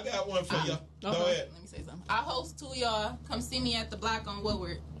right. I got one for you. Go ahead. Let me say something. I host two y'all. Come see me at the block on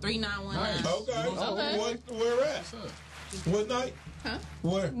Woodward, 3919. Okay. Where at? What night? Huh?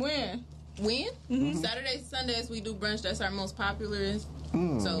 Where? When? Saturdays, Sundays, we do brunch. That's our most popular.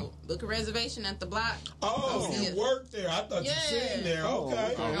 So book a reservation at the block. Oh, you work there. I thought you sitting there.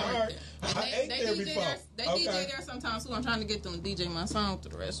 Okay. All right. I ate there before. They DJ there sometimes too. I'm trying to get them to DJ my song to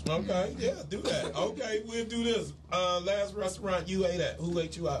the restaurant. Okay. Yeah, do that. Okay, we'll do this. Last restaurant you ate at. Who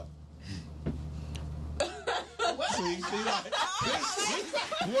ate you out? See,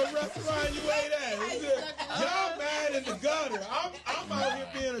 what restaurant you ate at? Y'all mad in the gutter. I'm out here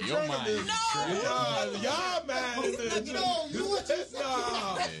being a journalist. Y'all mad in the gutter.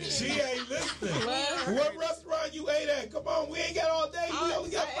 She ain't listening. What restaurant you ate at? Come on, we ain't got all day. We only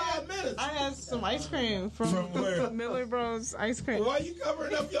got 5 minutes. I had some ice cream from where? Miller Bros ice cream. Why you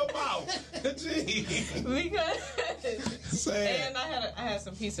covering up your mouth? Gee. Because and I had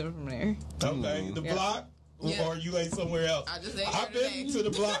some pizza from there. Okay, the block. Yeah. Or you ate somewhere else? I just ate I've been to the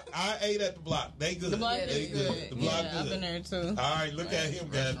block. I ate at the block. They good. The block they is good. The block yeah, good. I've been there too. All right, look at him,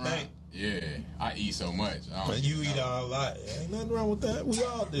 God dang. Yeah, I eat so much. But you eat a lot. Ain't nothing wrong with that. We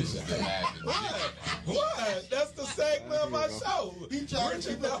all do that. What? That's the segment of my show.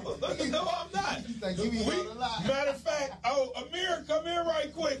 Richard, no, I'm not. Matter of fact, Amir, come here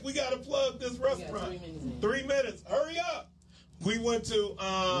right quick. We got to plug this restaurant. 3 minutes. Hurry up. We went to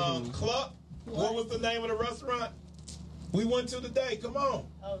Club. What was the name of the restaurant we went to today? Come on.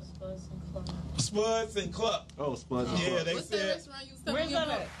 Oh, Spuds and Club. Spuds and Club. Oh, Spuds and Club. Yeah, they What's said. that restaurant you Where's that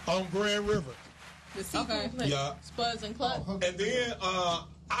at? On Grand River. The seafood place. Yeah. Spuds and Club. And then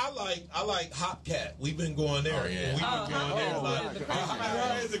I like Hot Cat. We've been going there. Oh, yeah. We've been going there. Like,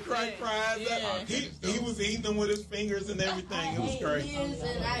 the crack fries. He was eating them with his fingers and everything. It was great.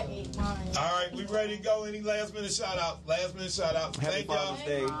 And I ate mine. All right, we ready to go? Any last minute shout outs? Happy Father's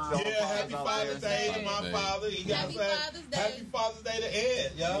Day. Yeah, happy Father's Day to my father. You gotta say Happy Father's Day to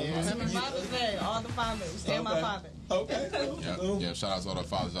Ed, y'all. Happy Father's Day, all the fathers and my father. Okay. Yeah, shout out to all the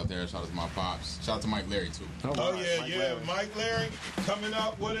fathers out there. Shout out to my pops. Shout out to Mike Larry too. Oh yeah. Mike Larry coming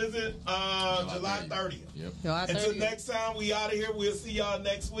up. What is it? July 30th. Yep. July 30th. Until next time, we out of here. We'll see y'all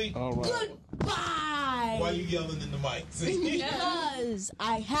next week. All right. Goodbye. Why you yelling in the mic? Because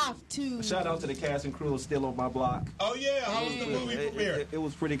I have to. Shout out to the cast and crew still on my block. Oh yeah, how was the movie premiere? It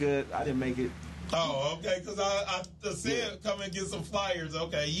was pretty good. I didn't make it. Oh, okay, because I said come and get some flyers.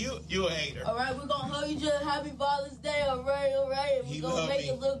 Okay, you a hater. All right, we're gonna hug each other. Happy Father's Day. All right, and we're gonna make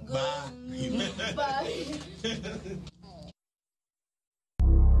it look good. Bye. Bye.